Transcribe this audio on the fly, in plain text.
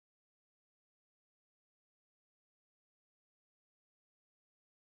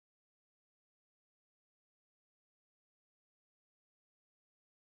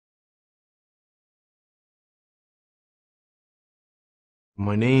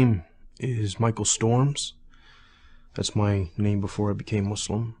My name is Michael Storms. That's my name before I became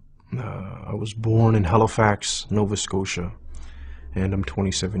Muslim. I was born in Halifax, Nova Scotia, and I'm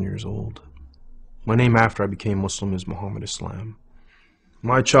 27 years old. My name after I became Muslim is Muhammad Islam.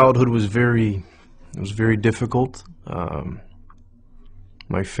 My childhood was very difficult.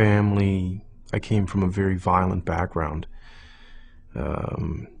 My family, I came from a very violent background.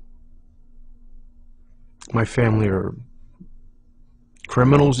 My family are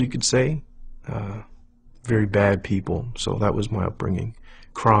criminals, you could say. Very bad people. So that was my upbringing.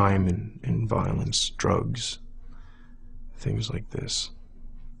 Crime and violence, drugs, things like this.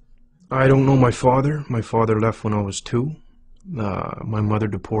 I don't know my father. My father left when I was 2. My mother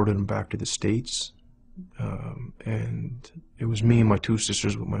deported him back to the States. And it was me and my 2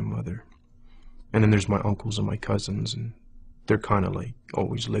 sisters with my mother. And then there's my uncles and my cousins, and they're kind of like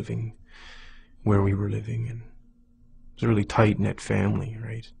always living where we were living. And it's a really tight-knit family,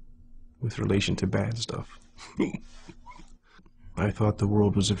 right? With relation to bad stuff. I thought the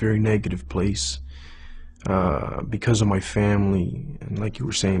world was a very negative place because of my family, and like you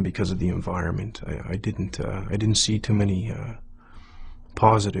were saying, because of the environment. I didn't see too many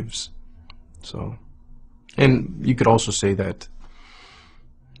positives. So, and you could also say that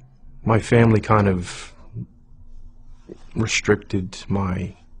my family kind of restricted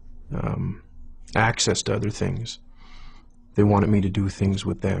my access to other things. They wanted me to do things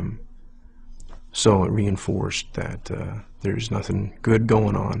with them. So it reinforced that there's nothing good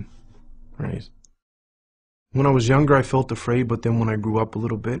going on, right? When I was younger, I felt afraid, but then when I grew up a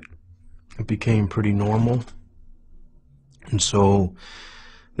little bit, it became pretty normal. And so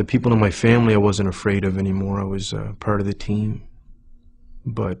the people in my family I wasn't afraid of anymore. I was part of the team.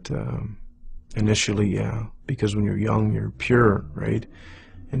 But initially, yeah, because when you're young, you're pure, right?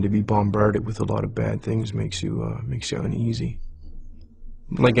 And to be bombarded with a lot of bad things makes you uneasy.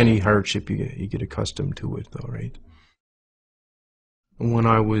 Like any hardship, you get accustomed to it, though, right? When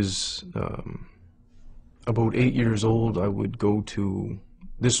I was about 8 years old, I would go to.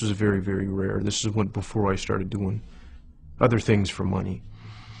 This was very, very rare. This is before I started doing other things for money.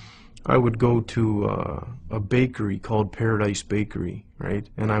 I would go to a bakery called Paradise Bakery, right?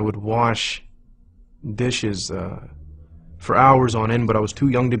 And I would wash dishes for hours on end, but I was too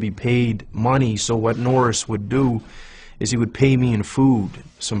young to be paid money, so what Norris would do is he would pay me in food,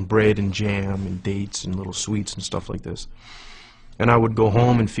 some bread and jam and dates and little sweets and stuff like this. And I would go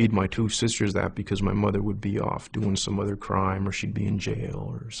home and feed my 2 sisters that because my mother would be off doing some other crime, or she'd be in jail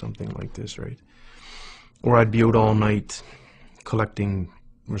or something like this, right? Or I'd be out all night collecting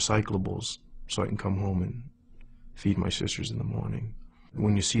recyclables so I can come home and feed my sisters in the morning.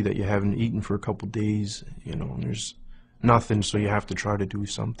 When you see that you haven't eaten for a couple days, you know, and there's nothing, so you have to try to do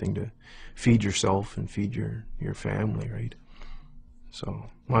something to feed yourself and feed your family, right? So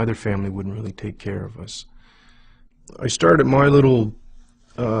my other family wouldn't really take care of us. I started my little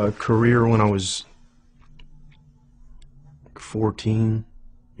career when I was 14,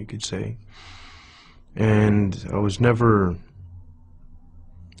 you could say, and I was never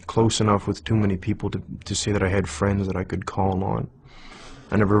close enough with too many people to say that I had friends that I could call on.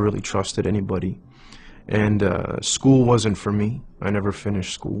 I never really trusted anybody. And school wasn't for me. I never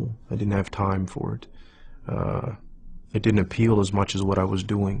finished school. I didn't have time for it. It didn't appeal as much as what I was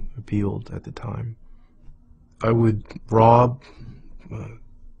doing appealed at the time. I would rob,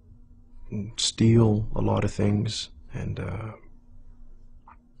 steal a lot of things, and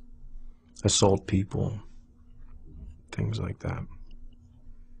assault people, things like that.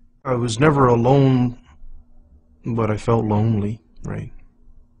 I was never alone, but I felt lonely, right?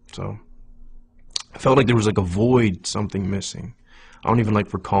 So I felt like there was like a void, something missing. I don't even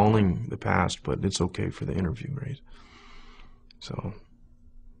like recalling the past, but it's okay for the interview, right? So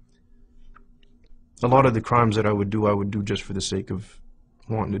a lot of the crimes that I would do just for the sake of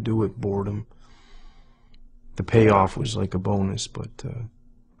wanting to do it, boredom. The payoff was like a bonus, but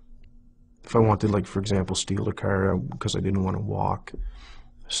if I wanted, like, for example, steal a car because I didn't want to walk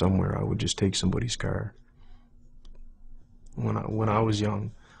somewhere, I would just take somebody's car. When I was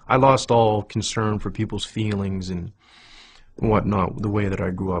young, I lost all concern for people's feelings and whatnot. The way that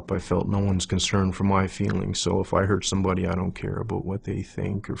I grew up, I felt no one's concerned for my feelings. So if I hurt somebody, I don't care about what they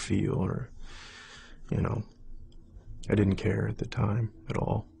think or feel, or, you know, I didn't care at the time at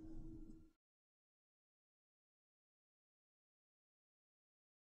all.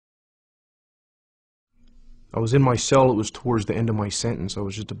 I was in my cell. It was towards the end of my sentence. I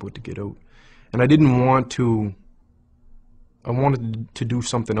was just about to get out. And I didn't want to, I wanted to do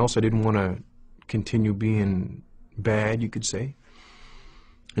something else. I didn't want to continue being bad, you could say.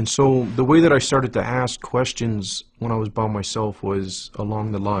 And so the way that I started to ask questions when I was by myself was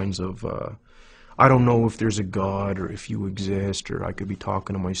along the lines of, I don't know if there's a God or if you exist, or I could be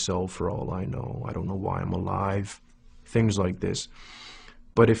talking to myself for all I know. I don't know why I'm alive. Things like this.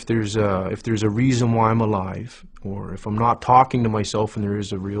 But if there's a reason why I'm alive, or if I'm not talking to myself and there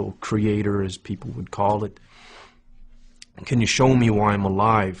is a real creator, as people would call it, can you show me why I'm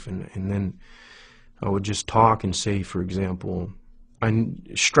alive? And then I would just talk and say, for example, I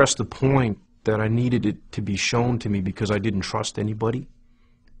stressed the point that I needed it to be shown to me because I didn't trust anybody,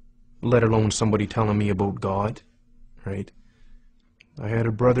 let alone somebody telling me about God, right? I had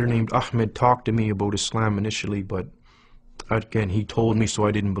a brother named Ahmed talk to me about Islam initially, but again, he told me, so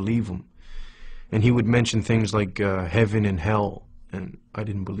I didn't believe him. And he would mention things like heaven and hell, and I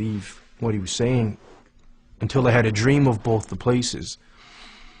didn't believe what he was saying until I had a dream of both the places.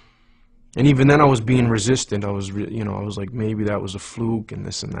 And even then I was being resistant. I was, I was like, maybe that was a fluke and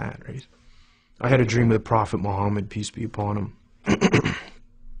this and that, right? I had a dream of the Prophet Muhammad, peace be upon him.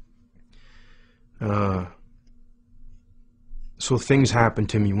 So things happened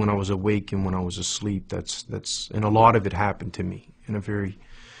to me when I was awake and when I was asleep. And a lot of it happened to me in a very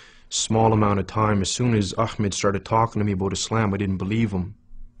small amount of time. As soon as Ahmed started talking to me about Islam, I didn't believe him.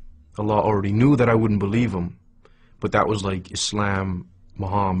 Allah already knew that I wouldn't believe him, but that was like Islam,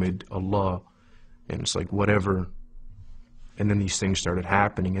 Muhammad, Allah, and it's like whatever. And then these things started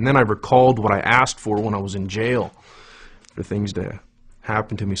happening. And then I recalled what I asked for when I was in jail for things to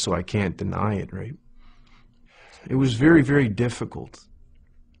happen to me, so I can't deny it, right? It was very, very difficult.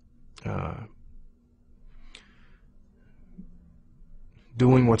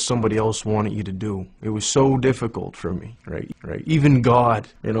 Doing what somebody else wanted you to do. It was so difficult for me, right? Even God,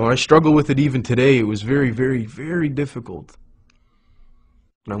 I struggle with it even today. It was very, very, very difficult.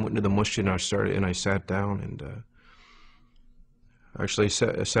 And I went to the masjid and I sat down and actually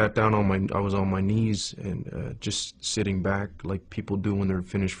I sat down I was on my knees and just sitting back like people do when they're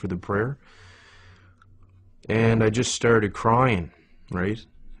finished for the prayer. And I just started crying, right?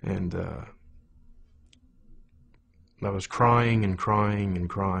 And I was crying and crying and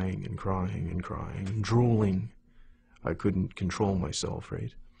crying and crying and crying and drooling. I couldn't control myself,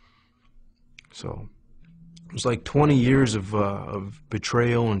 right? So it was like 20 years of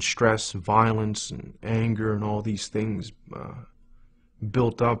betrayal and stress, violence and anger and all these things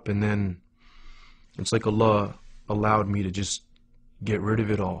built up, and then it's like Allah allowed me to just get rid of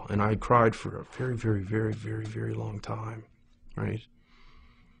it all. And I cried for a very, very, very, very, very long time, right?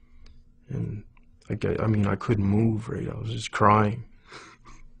 And I mean, I couldn't move, right? I was just crying.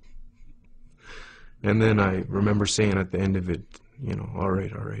 And then I remember saying at the end of it, all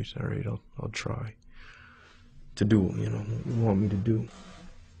right, I'll try to do, what you want me to do.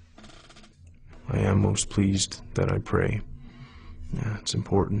 I am most pleased that I pray. Yeah, it's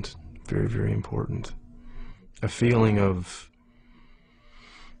important, very, very important. A feeling of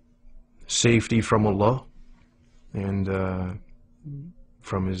safety from Allah and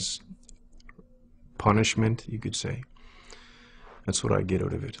from His punishment, you could say. That's what I get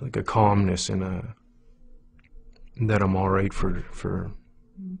out of it, like a calmness and that I'm all right for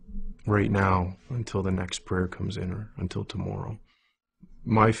right now until the next prayer comes in, or until tomorrow.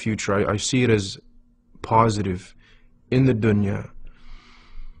 My future, I see it as positive in the dunya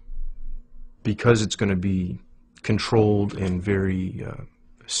because it's going to be controlled and very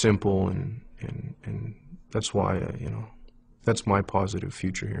simple, and that's why that's my positive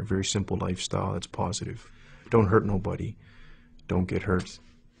future here. Very simple lifestyle that's positive. Don't hurt nobody. Don't get hurt.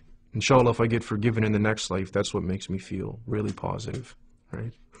 Inshallah, if I get forgiven in the next life, that's what makes me feel really positive,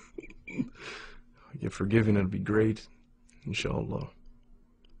 right? If I get forgiven, it'll be great. Inshallah.